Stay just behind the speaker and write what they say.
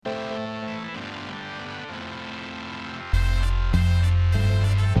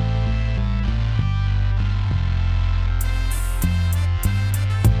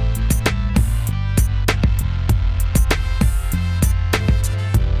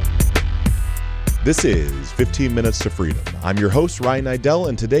This is 15 Minutes to Freedom. I'm your host, Ryan Idell,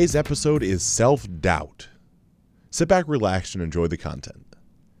 and today's episode is Self-Doubt. Sit back, relax, and enjoy the content.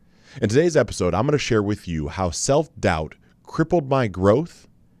 In today's episode, I'm going to share with you how self-doubt crippled my growth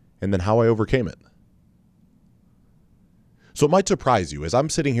and then how I overcame it. So it might surprise you as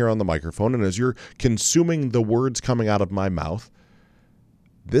I'm sitting here on the microphone and as you're consuming the words coming out of my mouth,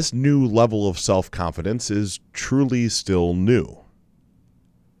 this new level of self-confidence is truly still new.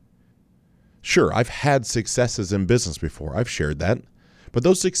 Sure, I've had successes in business before. I've shared that. But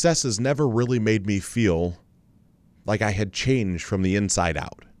those successes never really made me feel like I had changed from the inside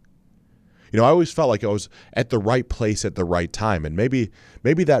out. I always felt like I was at the right place at the right time. And maybe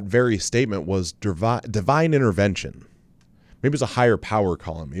that very statement was divine intervention. Maybe it was a higher power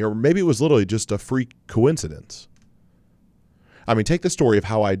calling me. Or maybe it was literally just a freak coincidence. Take the story of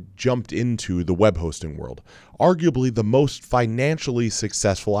how I jumped into the web hosting world. Arguably the most financially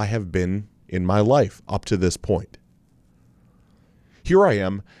successful I have been in my life up to this point. Here I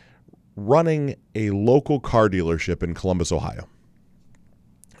am running a local car dealership in Columbus, Ohio.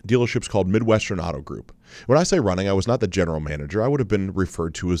 Dealership's called Midwestern Auto Group. When I say running, I was not the general manager. I would have been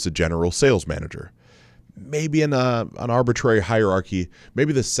referred to as the general sales manager. Maybe in an arbitrary hierarchy,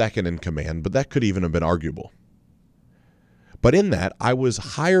 maybe the second in command, but that could even have been arguable. But in that, I was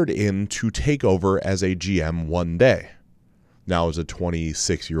hired in to take over as a GM one day. Now, as a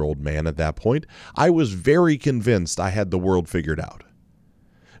 26-year-old man at that point, I was very convinced I had the world figured out.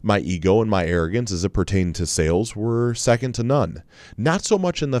 My ego and my arrogance as it pertained to sales were second to none. Not so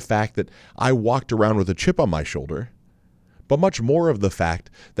much in the fact that I walked around with a chip on my shoulder, but much more of the fact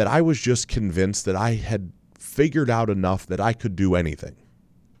that I was just convinced that I had figured out enough that I could do anything.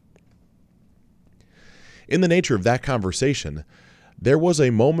 In the nature of that conversation, there was a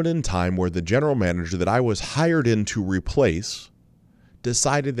moment in time where the general manager that I was hired in to replace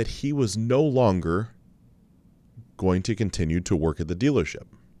decided that he was no longer going to continue to work at the dealership.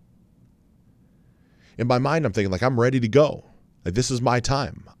 In my mind, I'm thinking, I'm ready to go. This is my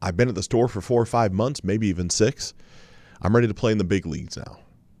time. I've been at the store for 4 or 5 months, maybe even 6. I'm ready to play in the big leagues now.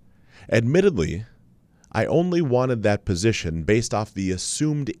 Admittedly, I only wanted that position based off the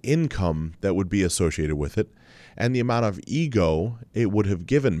assumed income that would be associated with it and the amount of ego it would have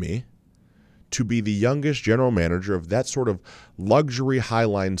given me to be the youngest general manager of that sort of luxury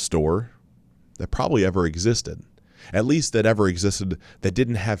highline store that probably ever existed. At least that ever existed that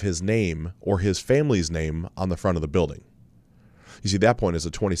didn't have his name or his family's name on the front of the building. You see, at that point, as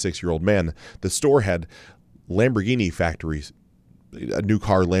a 26-year-old man, the store had Lamborghini factories, a new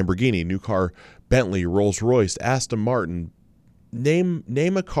car Lamborghini, new car Bentley, Rolls-Royce, Aston Martin.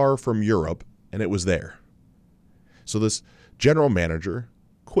 Name a car from Europe, and it was there. So this general manager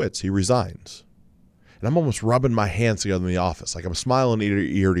quits. He resigns. And I'm almost rubbing my hands together in the office. I'm smiling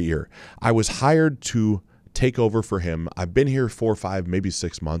ear to ear. I was hired to take over for him. I've been here 4, 5, maybe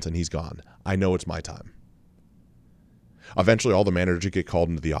 6 months, and he's gone. I know it's my time. Eventually, all the managers get called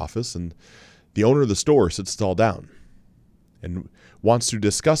into the office, and the owner of the store sits all down and wants to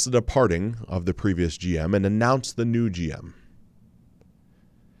discuss the departing of the previous GM and announce the new GM.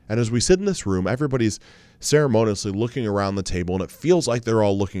 And as we sit in this room, everybody's ceremoniously looking around the table, and it feels like they're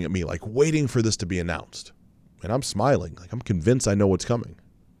all looking at me, waiting for this to be announced. And I'm smiling, I'm convinced I know what's coming.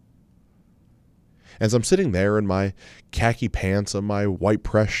 As I'm sitting there in my khaki pants and my white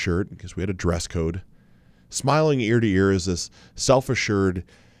press shirt, because we had a dress code, smiling ear to ear is this self-assured,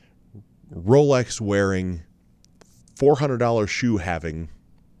 Rolex-wearing, $400 shoe-having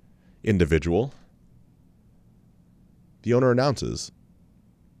individual, the owner announces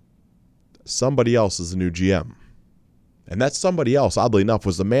somebody else is the new GM. And that somebody else, oddly enough,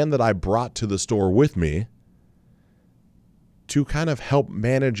 was the man that I brought to the store with me to kind of help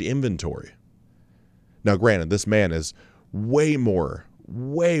manage inventory. Now, granted, this man is way more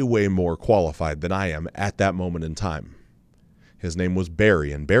qualified than I am at that moment in time. His name was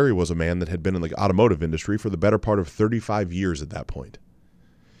Barry, and Barry was a man that had been in the automotive industry for the better part of 35 years at that point.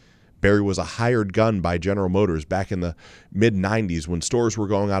 Barry was a hired gun by General Motors back in the mid-90s when stores were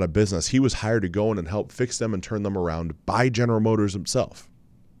going out of business. He was hired to go in and help fix them and turn them around by General Motors himself.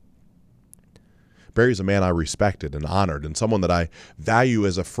 Barry's a man I respected and honored and someone that I value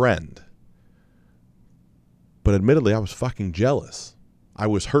as a friend. But admittedly, I was fucking jealous. I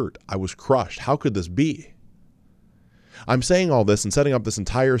was hurt. I was crushed. How could this be? I'm saying all this and setting up this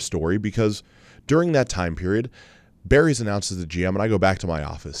entire story because during that time period, Barry's announced as the GM, and I go back to my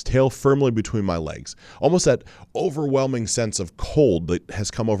office, tail firmly between my legs. Almost that overwhelming sense of cold that has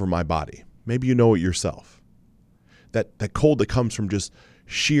come over my body. Maybe you know it yourself. That cold that comes from just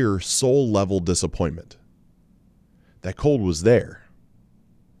sheer soul-level disappointment. That cold was there.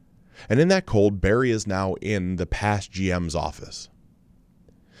 And in that cold, Barry is now in the past GM's office.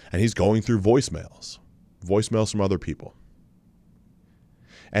 And he's going through voicemails from other people.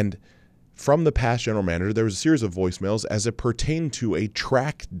 And from the past general manager, there was a series of voicemails as it pertained to a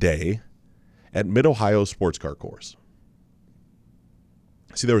track day at Mid-Ohio Sports Car Course.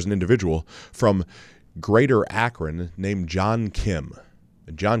 See, there was an individual from Greater Akron named John Kim.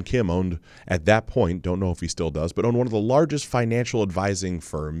 And John Kim owned, at that point, don't know if he still does, but owned one of the largest financial advising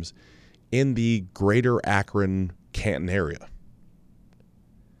firms in the Greater Akron, Canton area.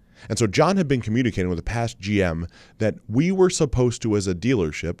 And so John had been communicating with the past GM that we were supposed to, as a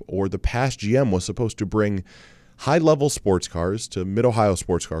dealership, or the past GM was supposed to bring high-level sports cars to Mid-Ohio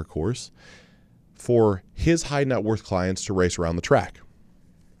Sports Car Course for his high net worth clients to race around the track.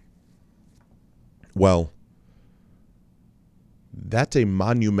 Well, that's a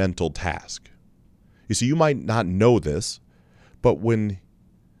monumental task. You see, you might not know this, but when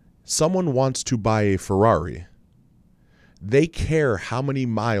someone wants to buy a Ferrari, they care how many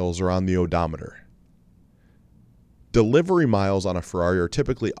miles are on the odometer. Delivery miles on a Ferrari are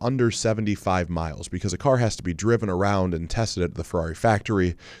typically under 75 miles because a car has to be driven around and tested at the Ferrari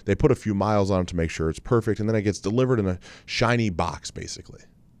factory. They put a few miles on it to make sure it's perfect, and then it gets delivered in a shiny box, basically.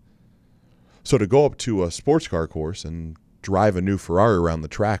 So to go up to a sports car course and drive a new Ferrari around the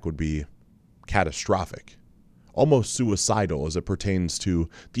track would be catastrophic, almost suicidal as it pertains to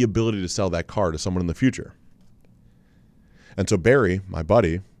the ability to sell that car to someone in the future. And so Barry, my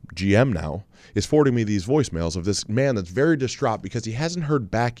buddy, GM now, is forwarding me these voicemails of this man that's very distraught because he hasn't heard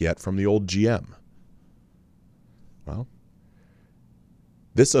back yet from the old GM. Well,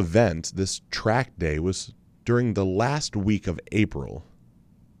 this event, this track day, was during the last week of April,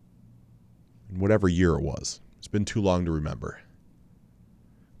 in whatever year it was. It's been too long to remember.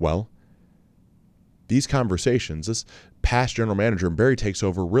 Well, these conversations, this past general manager, and Barry takes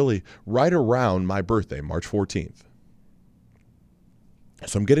over really right around my birthday, March 14th.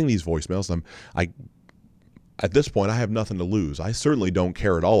 So I'm getting these voicemails. At this point, I have nothing to lose. I certainly don't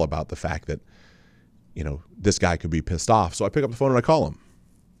care at all about the fact that, this guy could be pissed off. So I pick up the phone and I call him.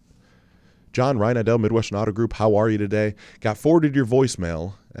 John, Ryan Idell, Midwestern Auto Group, how are you today? Got forwarded your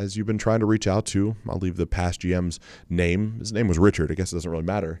voicemail as you've been trying to reach out to, I'll leave the past GM's name. His name was Richard. I guess it doesn't really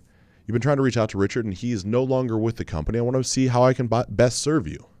matter. You've been trying to reach out to Richard and he is no longer with the company. I want to see how I can best serve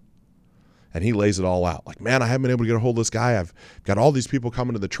you. And he lays it all out. Like, man, I haven't been able to get a hold of this guy. I've got all these people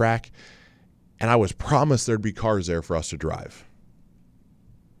coming to the track, and I was promised there'd be cars there for us to drive.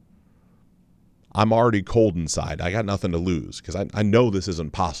 I'm already cold inside. I got nothing to lose because I know this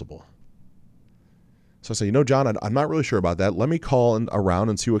isn't possible. So I say, John, I'm not really sure about that. Let me call around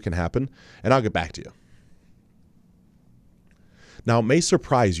and see what can happen, and I'll get back to you. Now, it may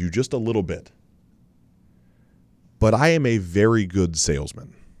surprise you just a little bit, but I am a very good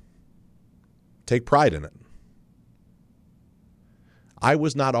salesman. Take pride in it. I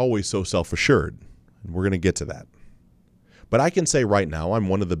was not always so self-assured, and we're going to get to that. But I can say right now I'm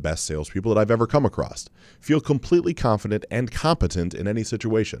one of the best salespeople that I've ever come across. Feel completely confident and competent in any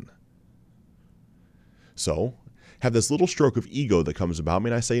situation. So, have this little stroke of ego that comes about me,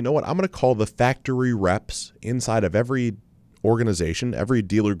 and I say, I'm going to call the factory reps inside of every organization, every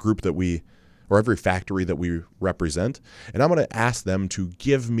dealer group or every factory that we represent, and I'm going to ask them to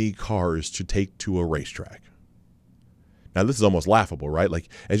give me cars to take to a racetrack. Now, this is almost laughable, right? Like,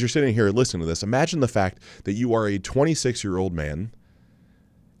 as you're sitting here listening to this, imagine the fact that you are a 26-year-old man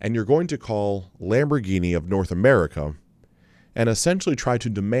and you're going to call Lamborghini of North America and essentially try to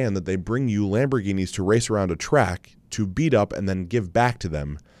demand that they bring you Lamborghinis to race around a track to beat up and then give back to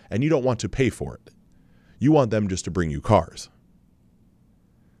them, and you don't want to pay for it. You want them just to bring you cars.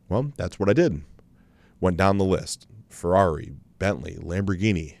 Well, that's what I did. Went down the list. Ferrari, Bentley,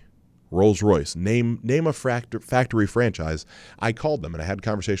 Lamborghini, Rolls-Royce, name a factory franchise. I called them and I had a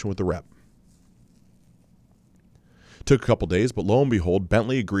conversation with the rep. Took a couple days, but lo and behold,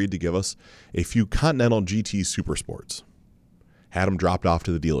 Bentley agreed to give us a few Continental GT Supersports. Had them dropped off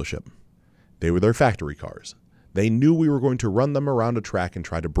to the dealership. They were their factory cars. They knew we were going to run them around a track and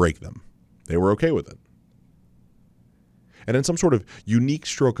try to break them. They were okay with it. And in some sort of unique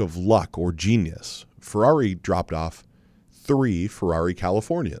stroke of luck or genius, Ferrari dropped off 3 Ferrari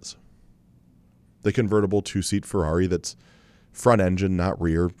Californias. The convertible 2-seat Ferrari that's front engine, not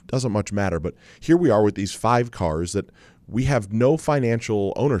rear, doesn't much matter. But here we are with these 5 cars that we have no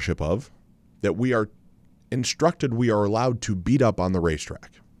financial ownership of, that we are instructed we are allowed to beat up on the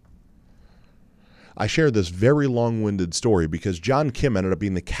racetrack. I share this very long-winded story because John Kim ended up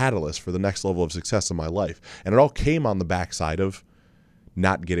being the catalyst for the next level of success in my life. And it all came on the backside of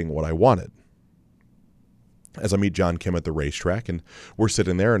not getting what I wanted. as I meet John Kim at the racetrack, and we're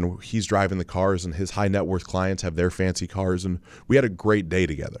sitting there, and he's driving the cars, and his high net worth clients have their fancy cars, and we had a great day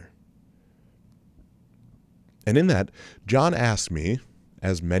together. And in that, John asked me,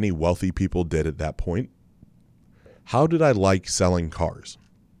 as many wealthy people did at that point, how did I like selling cars?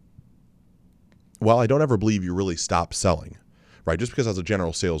 Well, I don't ever believe you really stop selling, right? Just because I was a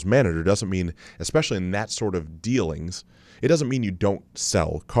general sales manager doesn't mean, especially in that sort of dealings, it doesn't mean you don't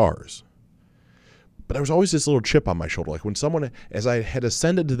sell cars. But there was always this little chip on my shoulder. Like when someone, as I had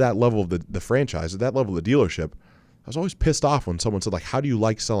ascended to that level of the franchise, at that level of the dealership, I was always pissed off when someone said, like, how do you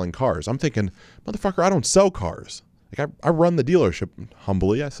like selling cars? I'm thinking, motherfucker, I don't sell cars. Like I run the dealership.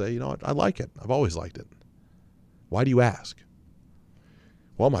 Humbly, I say, you know what? I like it. I've always liked it. Why do you ask?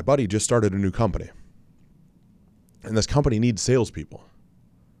 Well, my buddy just started a new company. And this company needs salespeople.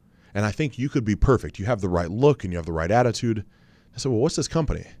 And I think you could be perfect. You have the right look and you have the right attitude. I said, well, what's this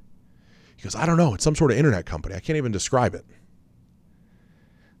company? He goes, I don't know. It's some sort of internet company. I can't even describe it.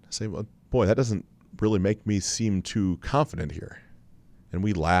 I say, well, boy, that doesn't really make me seem too confident here. And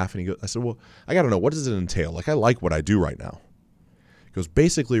we laugh, and I said, well, I got to know, what does it entail? Like, I like what I do right now. He goes,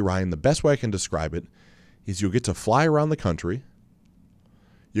 basically, Ryan, the best way I can describe it is you'll get to fly around the country.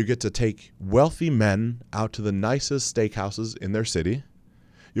 You get to take wealthy men out to the nicest steakhouses in their city.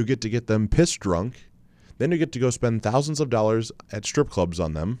 You'll get to get them pissed drunk. Then you get to go spend thousands of dollars at strip clubs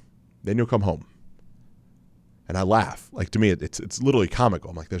on them. Then you'll come home. And I laugh. Like, to me, it's literally comical.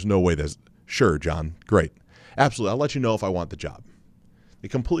 I'm like, there's no way there's... Sure, John, great. Absolutely, I'll let you know if I want the job. They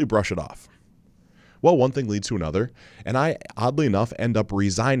completely brush it off. Well, one thing leads to another, and I, oddly enough, end up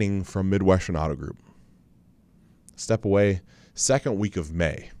resigning from Midwestern Auto Group. Step away, second week of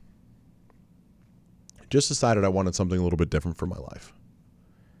May. Just decided I wanted something a little bit different for my life.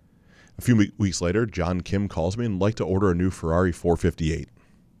 A few weeks later, John Kim calls me and would like to order a new Ferrari 458.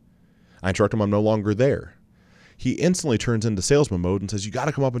 I instruct him I'm no longer there. He instantly turns into salesman mode and says, you got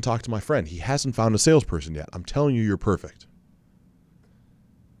to come up and talk to my friend. He hasn't found a salesperson yet. I'm telling you, you're perfect.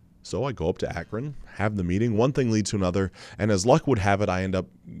 So I go up to Akron, have the meeting. One thing leads to another. And as luck would have it, I end up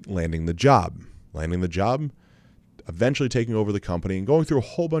landing the job. Eventually taking over the company and going through a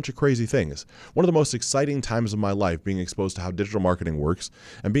whole bunch of crazy things. One of the most exciting times of my life, being exposed to how digital marketing works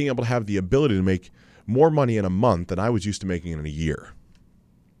and being able to have the ability to make more money in a month than I was used to making in a year.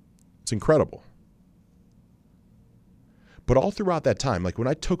 It's incredible. But all throughout that time, like when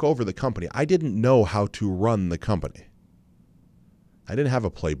I took over the company, I didn't know how to run the company. I didn't have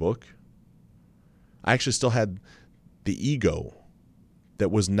a playbook. I actually still had the ego that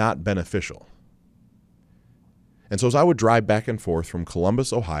was not beneficial. And so as I would drive back and forth from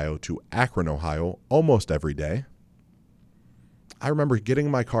Columbus, Ohio to Akron, Ohio, almost every day, I remember getting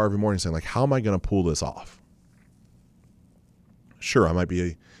in my car every morning saying, like, how am I going to pull this off? Sure,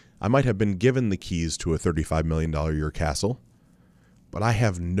 I might have been given the keys to a $35 million a year castle, but I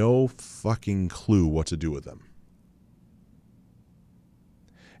have no fucking clue what to do with them.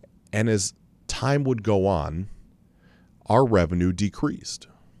 And as time would go on, our revenue decreased.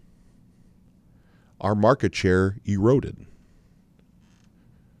 Our market share eroded.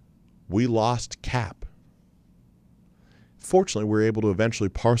 We lost cap. Fortunately, we were able to eventually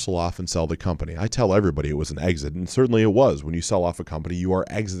parcel off and sell the company. I tell everybody it was an exit, and certainly it was. When you sell off a company, you are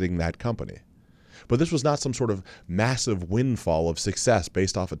exiting that company. But this was not some sort of massive windfall of success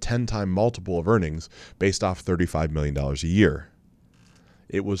based off a 10-time multiple of earnings based off $35 million a year.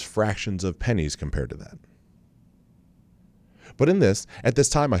 It was fractions of pennies compared to that. But at this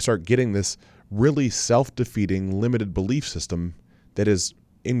time, I start getting this really self-defeating, limited belief system that is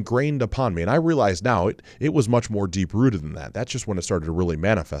ingrained upon me. And I realize now it was much more deep-rooted than that. That's just when it started to really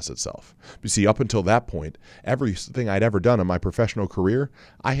manifest itself. You see, up until that point, everything I'd ever done in my professional career,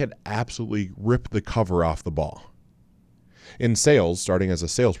 I had absolutely ripped the cover off the ball. In sales, starting as a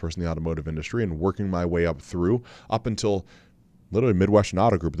salesperson in the automotive industry and working my way up until literally Midwestern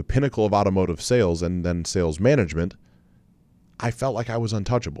Auto Group, the pinnacle of automotive sales and then sales management, I felt like I was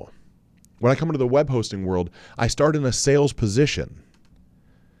untouchable. When I come into the web hosting world, I start in a sales position.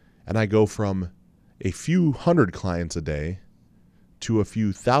 And I go from a few hundred clients a day to a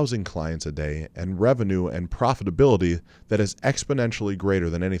few thousand clients a day and revenue and profitability that is exponentially greater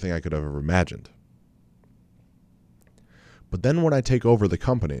than anything I could have ever imagined. But then when I take over the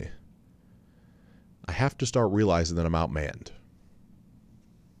company, I have to start realizing that I'm outmanned.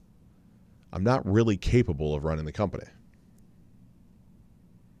 I'm not really capable of running the company.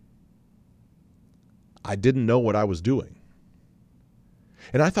 I didn't know what I was doing.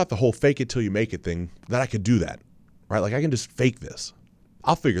 And I thought the whole fake it till you make it thing, that I could do that, right? Like I can just fake this.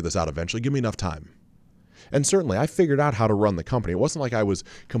 I'll figure this out eventually. Give me enough time. And certainly I figured out how to run the company. It wasn't like I was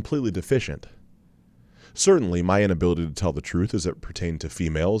completely deficient. Certainly, my inability to tell the truth as it pertained to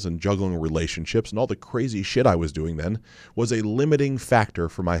females and juggling relationships and all the crazy shit I was doing then was a limiting factor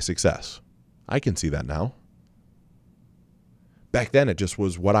for my success. I can see that now. Back then, it just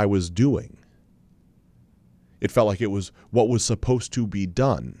was what I was doing. It felt like it was what was supposed to be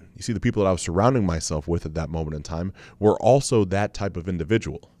done. You see, the people that I was surrounding myself with at that moment in time were also that type of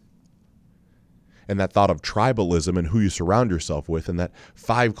individual. And that thought of tribalism and who you surround yourself with and that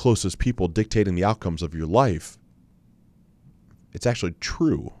 5 closest people dictating the outcomes of your life, it's actually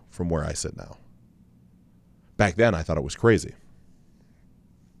true from where I sit now. Back then, I thought it was crazy.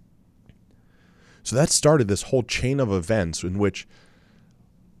 So that started this whole chain of events in which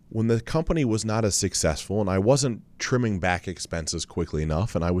when the company was not as successful and I wasn't trimming back expenses quickly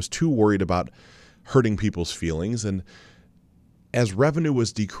enough and I was too worried about hurting people's feelings, and as revenue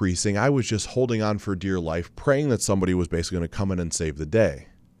was decreasing, I was just holding on for dear life, praying that somebody was basically going to come in and save the day.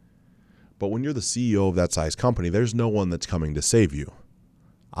 But when you're the CEO of that size company, there's no one that's coming to save you.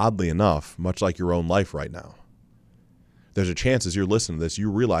 Oddly enough, much like your own life right now. There's a chance as you're listening to this, you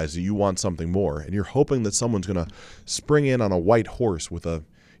realize that you want something more, and you're hoping that someone's going to spring in on a white horse with a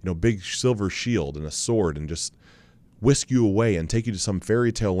big silver shield and a sword and just whisk you away and take you to some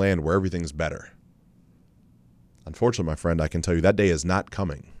fairy tale land where everything's better. Unfortunately, my friend, I can tell you that day is not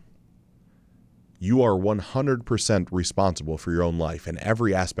coming. You are 100% responsible for your own life and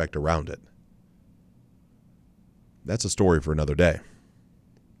every aspect around it. That's a story for another day.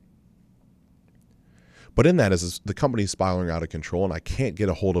 But in that, as the company's spiraling out of control and I can't get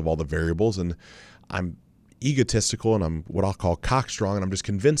a hold of all the variables and I'm egotistical and I'm what I'll call cockstrong and I'm just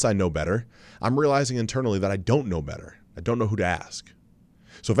convinced I know better, I'm realizing internally that I don't know better. I don't know who to ask.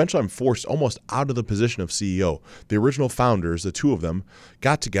 So eventually I'm forced almost out of the position of CEO. The original founders, the 2 of them,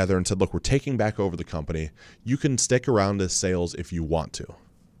 got together and said, look, we're taking back over the company. You can stick around as sales if you want to.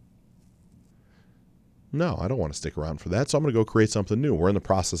 No, I don't want to stick around for that, so I'm going to go create something new. We're in the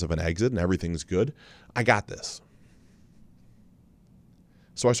process of an exit and everything's good. I got this.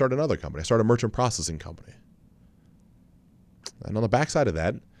 So I started another company. I started a merchant processing company. And on the backside of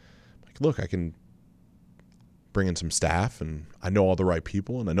that, look, I can bring in some staff and I know all the right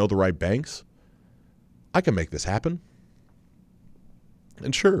people and I know the right banks. I can make this happen.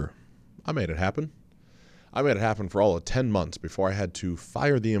 And sure, I made it happen. I made it happen for all of 10 months before I had to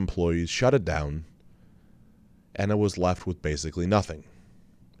fire the employees, shut it down, and I was left with basically nothing.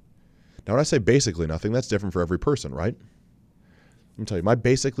 Now, when I say basically nothing, that's different for every person, right? Let me tell you, my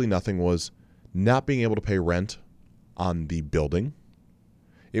basically nothing was not being able to pay rent on the building.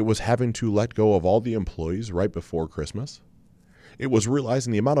 It was having to let go of all the employees right before Christmas. It was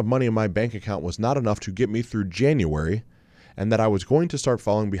realizing the amount of money in my bank account was not enough to get me through January and that I was going to start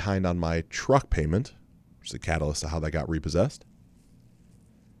falling behind on my truck payment, which is the catalyst to how that got repossessed.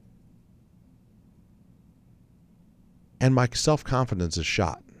 And my self-confidence is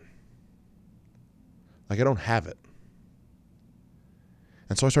shot. Like I don't have it.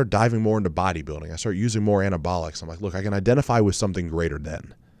 And so I started diving more into bodybuilding. I started using more anabolics. I'm like, look, I can identify with something greater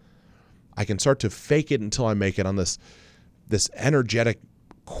than. I can start to fake it until I make it on this energetic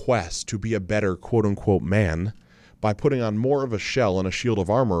quest to be a better quote-unquote man by putting on more of a shell and a shield of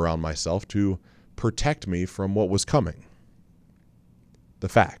armor around myself to protect me from what was coming. The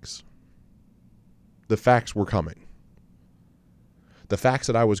facts. The facts were coming. The facts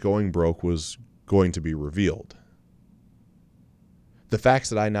that I was going broke was going to be revealed. The facts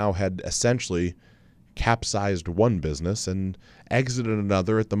that I now had essentially capsized one business and exited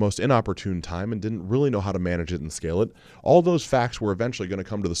another at the most inopportune time and didn't really know how to manage it and scale it, all those facts were eventually going to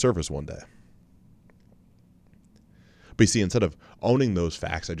come to the surface one day. But you see, instead of owning those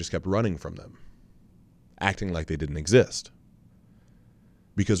facts, I just kept running from them, acting like they didn't exist.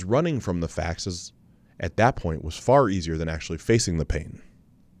 Because running from the facts at that point was far easier than actually facing the pain.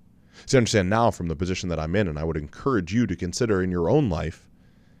 So understand now from the position that I'm in, and I would encourage you to consider in your own life,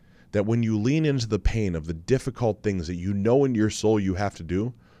 that when you lean into the pain of the difficult things that you know in your soul you have to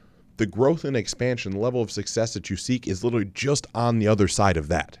do, the growth and expansion, level of success that you seek is literally just on the other side of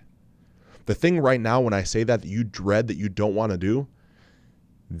that. The thing right now when I say that you dread, that you don't want to do,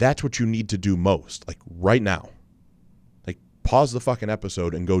 that's what you need to do most, like right now. Like pause the fucking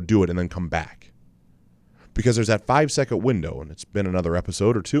episode and go do it and then come back. Because there's that 5-second window, and it's been another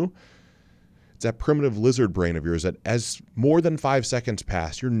episode or two. It's that primitive lizard brain of yours that as more than 5 seconds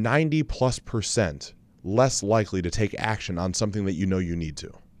pass, you're 90+% less likely to take action on something that you know you need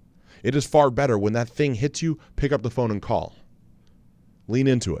to. It is far better when that thing hits you, pick up the phone and call. Lean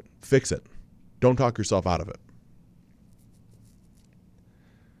into it. Fix it. Don't talk yourself out of it.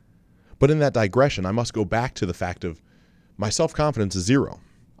 But in that digression, I must go back to the fact of my self-confidence is zero.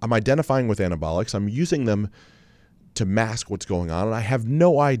 I'm identifying with anabolics. I'm using them to mask what's going on, and I have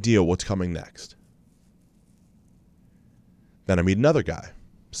no idea what's coming next. Then I meet another guy,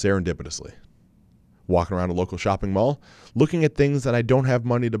 serendipitously, walking around a local shopping mall, looking at things that I don't have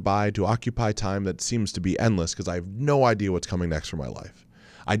money to buy to occupy time that seems to be endless because I have no idea what's coming next for my life.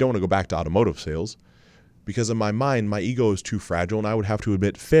 I don't want to go back to automotive sales because in my mind, my ego is too fragile and I would have to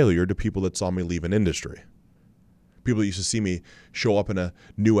admit failure to people that saw me leave an industry. People that used to see me show up in a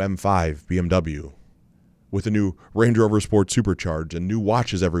new M5 BMW with a new Range Rover Sport Supercharged and new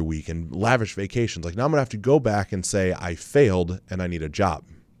watches every week and lavish vacations. Like now I'm going to have to go back and say I failed and I need a job.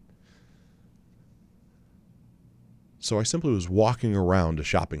 So I simply was walking around a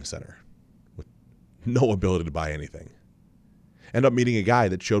shopping center with no ability to buy anything. Ended up meeting a guy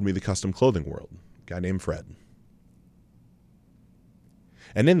that showed me the custom clothing world, a guy named Fred.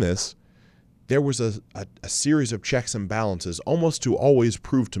 And in this, there was a series of checks and balances almost to always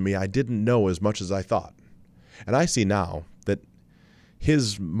prove to me I didn't know as much as I thought. And I see now that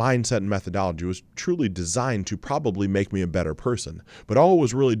his mindset and methodology was truly designed to probably make me a better person. But all it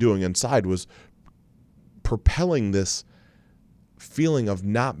was really doing inside was propelling this feeling of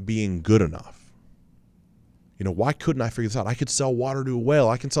not being good enough. You know, why couldn't I figure this out? I could sell water to a whale.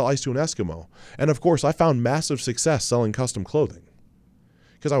 I can sell ice to an Eskimo. And of course, I found massive success selling custom clothing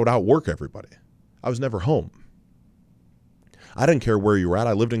because I would outwork everybody. I was never home. I didn't care where you were at.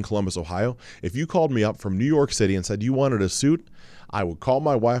 I lived in Columbus, Ohio. If you called me up from New York City and said you wanted a suit, I would call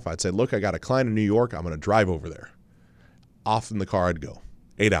my wife. I'd say, look, I got a client in New York. I'm going to drive over there. Off in the car I'd go.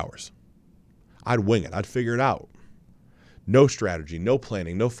 8 hours. I'd wing it. I'd figure it out. No strategy, no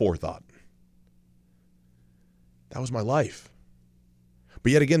planning, no forethought. That was my life.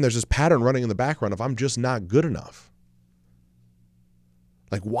 But yet again, there's this pattern running in the background of I'm just not good enough.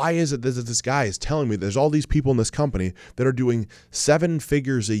 Like, why is it that this guy is telling me there's all these people in this company that are doing 7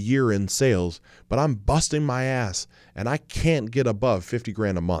 figures a year in sales, but I'm busting my ass and I can't get above 50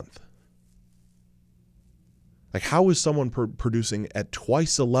 grand a month? Like, how is someone producing at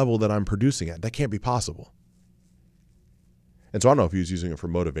twice the level that I'm producing at? That can't be possible. And so I don't know if he was using it for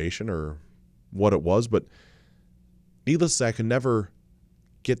motivation or what it was, but needless to say, I could never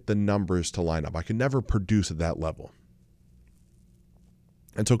get the numbers to line up. I could never produce at that level.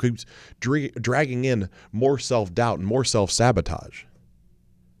 And so it keeps dragging in more self-doubt and more self-sabotage.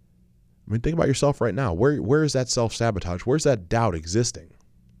 I mean, think about yourself right now. Where is that self-sabotage? Where's that doubt existing?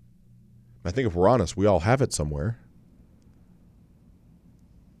 I think if we're honest, we all have it somewhere.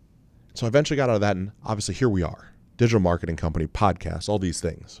 So I eventually got out of that, and obviously here we are. Digital marketing company, podcasts, all these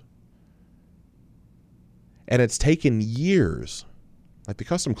things. And it's taken years. Like the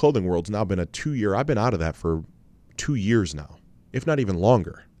custom clothing world's now been a 2-year. I've been out of that for 2 years now, if not even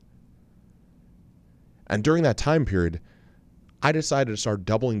longer. And during that time period, I decided to start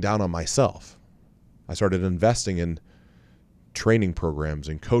doubling down on myself. I started investing in training programs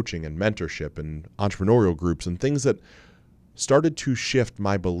and coaching and mentorship and entrepreneurial groups and things that started to shift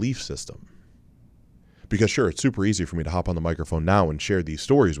my belief system. Because sure, it's super easy for me to hop on the microphone now and share these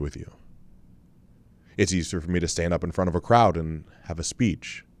stories with you. It's easier for me to stand up in front of a crowd and have a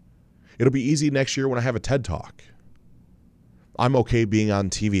speech. It'll be easy next year when I have a TED Talk. I'm okay being on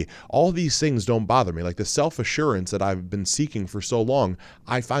TV. All these things don't bother me. Like the self-assurance that I've been seeking for so long,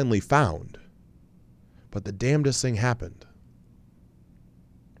 I finally found. But the damnedest thing happened.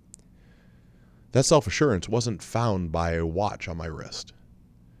 That self-assurance wasn't found by a watch on my wrist.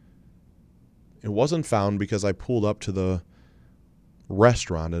 It wasn't found because I pulled up to the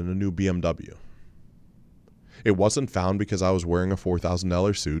restaurant in a new BMW. It wasn't found because I was wearing a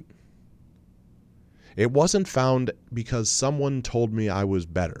 $4,000 suit. It wasn't found because someone told me I was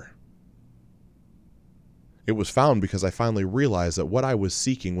better. It was found because I finally realized that what I was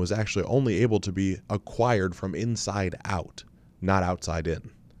seeking was actually only able to be acquired from inside out, not outside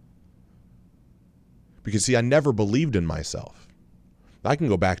in. Because, see, I never believed in myself. I can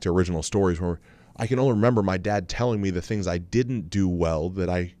go back to original stories where I can only remember my dad telling me the things I didn't do well that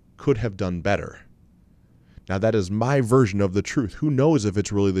I could have done better. Now, that is my version of the truth. Who knows if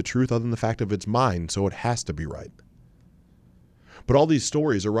it's really the truth other than the fact of it's mine, so it has to be right. But all these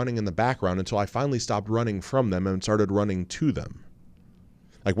stories are running in the background until I finally stopped running from them and started running to them.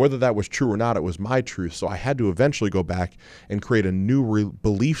 Like whether that was true or not, it was my truth, so I had to eventually go back and create a new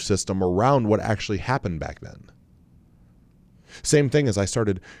belief system around what actually happened back then. Same thing as I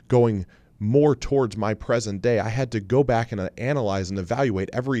started going more towards my present day, I had to go back and analyze and evaluate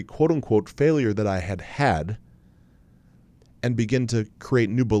every quote-unquote failure that I had had and begin to create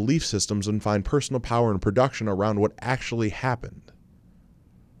new belief systems and find personal power and production around what actually happened.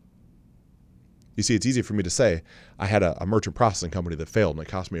 You see, it's easy for me to say I had a merchant processing company that failed and it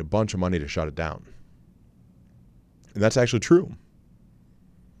cost me a bunch of money to shut it down. And that's actually true.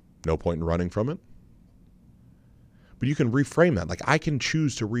 No point in running from it. But you can reframe that. Like, I can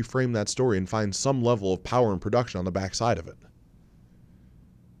choose to reframe that story and find some level of power and production on the backside of it.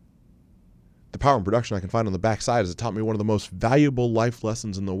 The power and production I can find on the backside has taught me one of the most valuable life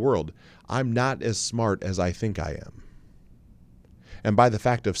lessons in the world. I'm not as smart as I think I am. And by the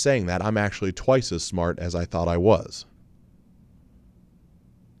fact of saying that, I'm actually twice as smart as I thought I was.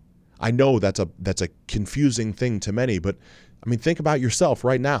 I know that's a confusing thing to many, but I mean, think about yourself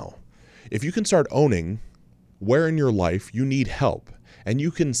right now. If you can start owning where in your life you need help, and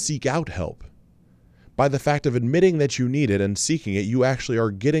you can seek out help, by the fact of admitting that you need it and seeking it, you actually are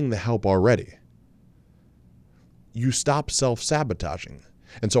getting the help already. You stop self-sabotaging.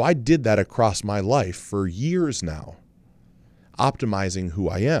 And so I did that across my life for years now, optimizing who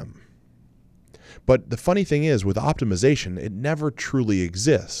I am. But the funny thing is, with optimization, it never truly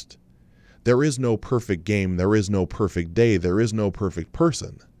exists. There is no perfect game, there is no perfect day, there is no perfect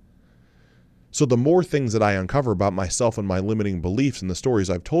person. So the more things that I uncover about myself and my limiting beliefs and the stories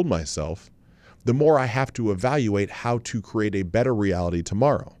I've told myself, the more I have to evaluate how to create a better reality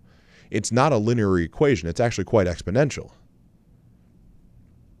tomorrow. It's not a linear equation, it's actually quite exponential.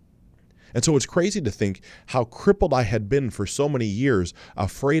 And so it's crazy to think how crippled I had been for so many years,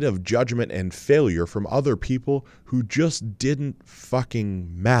 afraid of judgment and failure from other people who just didn't fucking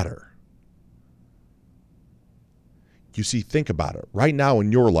matter. You see, think about it. Right now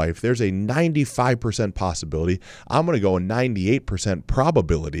in your life, there's a 95% possibility, I'm going to go a 98%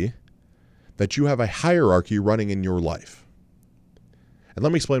 probability that you have a hierarchy running in your life. And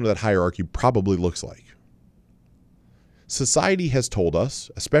let me explain what that hierarchy probably looks like. Society has told us,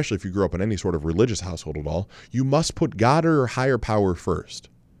 especially if you grew up in any sort of religious household at all, you must put God or higher power first,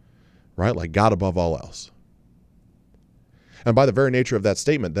 right? Like God above all else. And by the very nature of that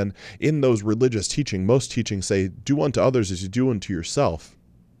statement, then in those religious teaching, most teachings say, do unto others as you do unto yourself.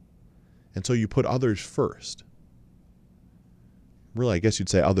 And so you put others first. Really, I guess you'd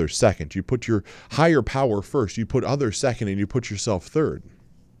say others second. You put your higher power first, you put others second, and you put yourself third.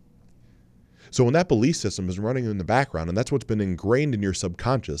 So when that belief system is running in the background, and that's what's been ingrained in your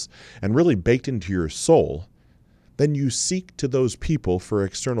subconscious and really baked into your soul, then you seek to those people for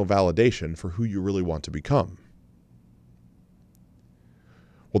external validation for who you really want to become.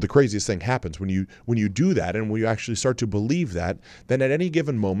 Well, the craziest thing happens when you do that, and when you actually start to believe that, then at any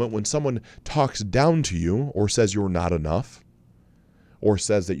given moment when someone talks down to you or says you're not enough or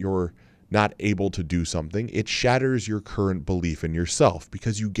says that you're not able to do something, it shatters your current belief in yourself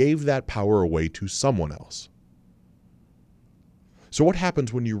because you gave that power away to someone else. So what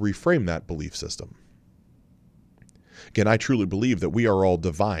happens when you reframe that belief system? Again, I truly believe that we are all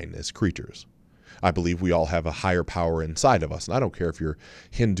divine as creatures. I believe we all have a higher power inside of us. And I don't care if you're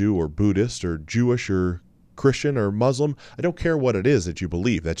Hindu or Buddhist or Jewish or Christian or Muslim. I don't care what it is that you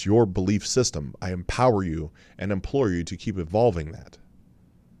believe. That's your belief system. I empower you and implore you to keep evolving that.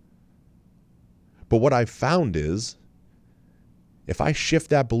 But what I've found is, if I shift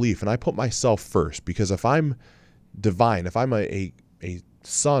that belief and I put myself first, because if I'm divine, if I'm a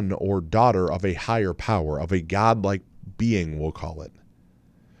son or daughter of a higher power, of a godlike being, we'll call it,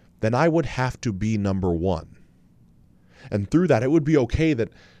 then I would have to be number one. And through that, it would be okay that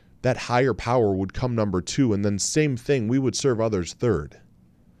that higher power would come number two, and then same thing, we would serve others third.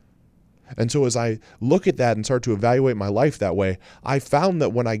 And so as I look at that and start to evaluate my life that way, I found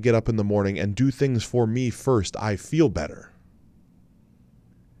that when I get up in the morning and do things for me first, I feel better.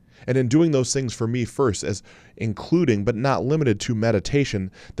 And in doing those things for me first, as including but not limited to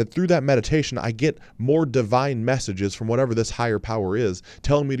meditation, that through that meditation I get more divine messages from whatever this higher power is,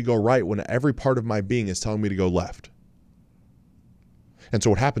 telling me to go right when every part of my being is telling me to go left. And so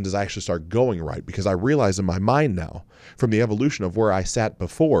what happens is I actually start going right, because I realize in my mind now, from the evolution of where I sat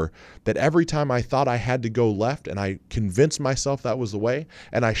before, that every time I thought I had to go left and I convinced myself that was the way,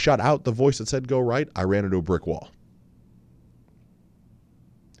 and I shut out the voice that said go right, I ran into a brick wall.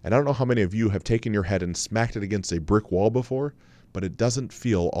 And I don't know how many of you have taken your head and smacked it against a brick wall before, but it doesn't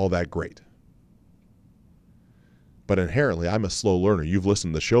feel all that great. But inherently, I'm a slow learner. You've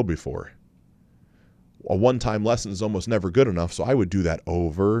listened to the show before. A one-time lesson is almost never good enough, so I would do that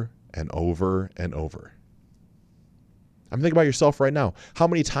over and over and over. I'm thinking about yourself right now. How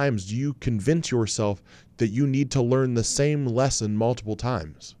many times do you convince yourself that you need to learn the same lesson multiple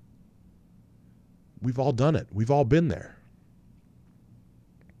times? We've all done it. We've all been there.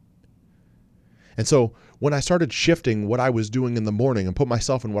 And so when I started shifting what I was doing in the morning and put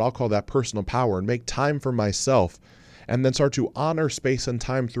myself in what I'll call that personal power and make time for myself and then start to honor space and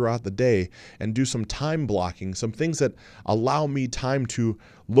time throughout the day and do some time blocking, some things that allow me time to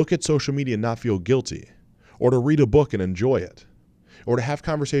look at social media and not feel guilty, or to read a book and enjoy it, or to have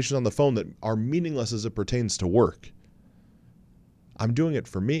conversations on the phone that are meaningless as it pertains to work. I'm doing it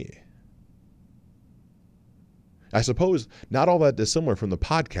for me. I suppose not all that dissimilar from the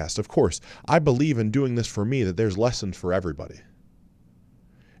podcast. Of course, I believe in doing this for me, that there's lessons for everybody.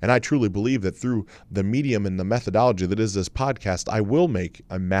 And I truly believe that through the medium and the methodology that is this podcast, I will make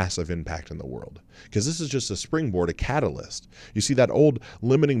a massive impact in the world. Because this is just a springboard, a catalyst. You see, that old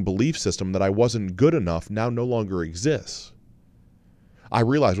limiting belief system that I wasn't good enough now no longer exists. I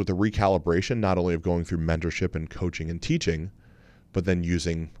realize with the recalibration, not only of going through mentorship and coaching and teaching, but then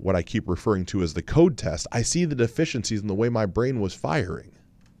using what I keep referring to as the code test, I see the deficiencies in the way my brain was firing.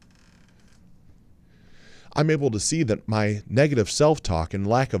 I'm able to see that my negative self-talk and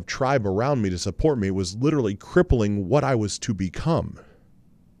lack of tribe around me to support me was literally crippling what I was to become.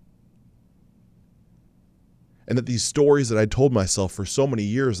 And that these stories that I told myself for so many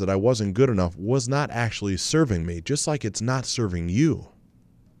years that I wasn't good enough was not actually serving me, just like it's not serving you.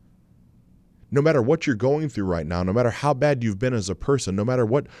 No matter what you're going through right now, no matter how bad you've been as a person, no matter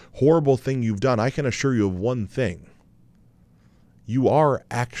what horrible thing you've done, I can assure you of one thing. You are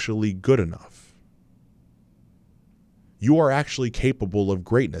actually good enough. You are actually capable of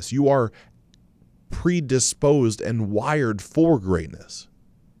greatness. You are predisposed and wired for greatness.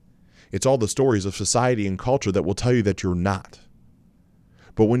 It's all the stories of society and culture that will tell you that you're not.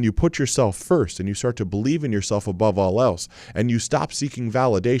 But when you put yourself first and you start to believe in yourself above all else, and you stop seeking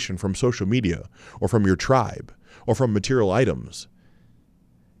validation from social media or from your tribe or from material items,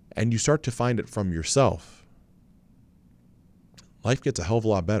 and you start to find it from yourself, life gets a hell of a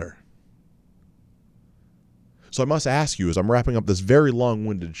lot better. So I must ask you, as I'm wrapping up this very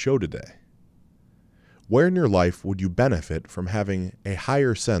long-winded show today, where in your life would you benefit from having a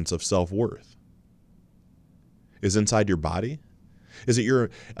higher sense of self-worth? Is it inside your body? Is it you're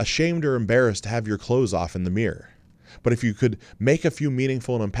ashamed or embarrassed to have your clothes off in the mirror? But if you could make a few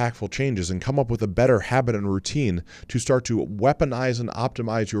meaningful and impactful changes and come up with a better habit and routine to start to weaponize and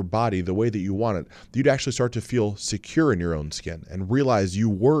optimize your body the way that you want it, you'd actually start to feel secure in your own skin and realize you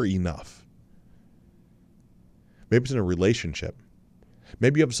were enough. Maybe it's in a relationship.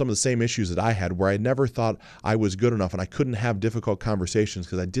 Maybe you have some of the same issues that I had where I never thought I was good enough and I couldn't have difficult conversations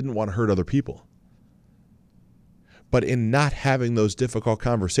because I didn't want to hurt other people. But in not having those difficult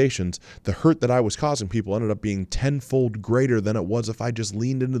conversations, the hurt that I was causing people ended up being tenfold greater than it was if I just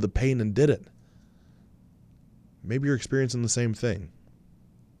leaned into the pain and did it. Maybe you're experiencing the same thing.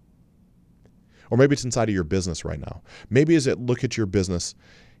 Or maybe it's inside of your business right now. Maybe as it look at your business,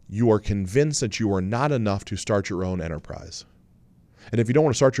 you are convinced that you are not enough to start your own enterprise. And if you don't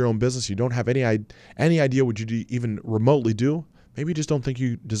want to start your own business, you don't have any idea what you even remotely do, maybe you just don't think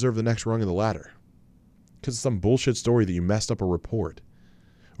you deserve the next rung of the ladder. Because it's some bullshit story that you messed up a report,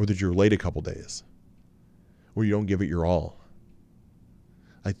 or that you're late a couple days, or you don't give it your all.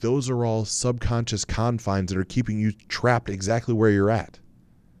 Like, those are all subconscious confines that are keeping you trapped exactly where you're at.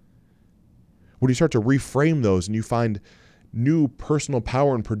 When you start to reframe those and you find new personal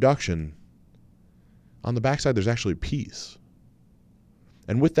power and production, on the backside there's actually peace.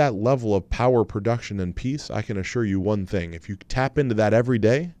 And with that level of power, production, and peace, I can assure you one thing. If you tap into that every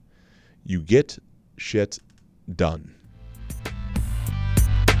day, you get shit done.